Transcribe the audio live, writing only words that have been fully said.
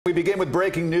We begin with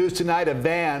breaking news tonight. A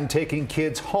van taking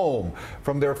kids home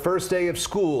from their first day of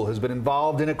school has been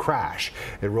involved in a crash.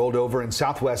 It rolled over in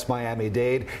southwest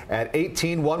Miami-Dade at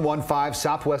 18115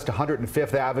 Southwest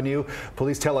 105th Avenue.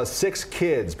 Police tell us 6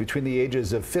 kids between the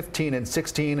ages of 15 and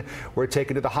 16 were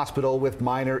taken to the hospital with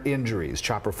minor injuries.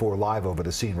 Chopper 4 live over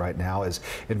the scene right now as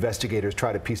investigators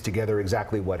try to piece together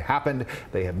exactly what happened.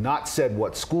 They have not said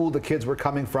what school the kids were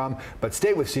coming from, but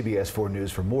stay with CBS 4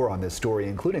 News for more on this story,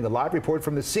 including a live report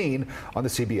from the scene on the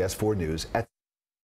CBS 4 News at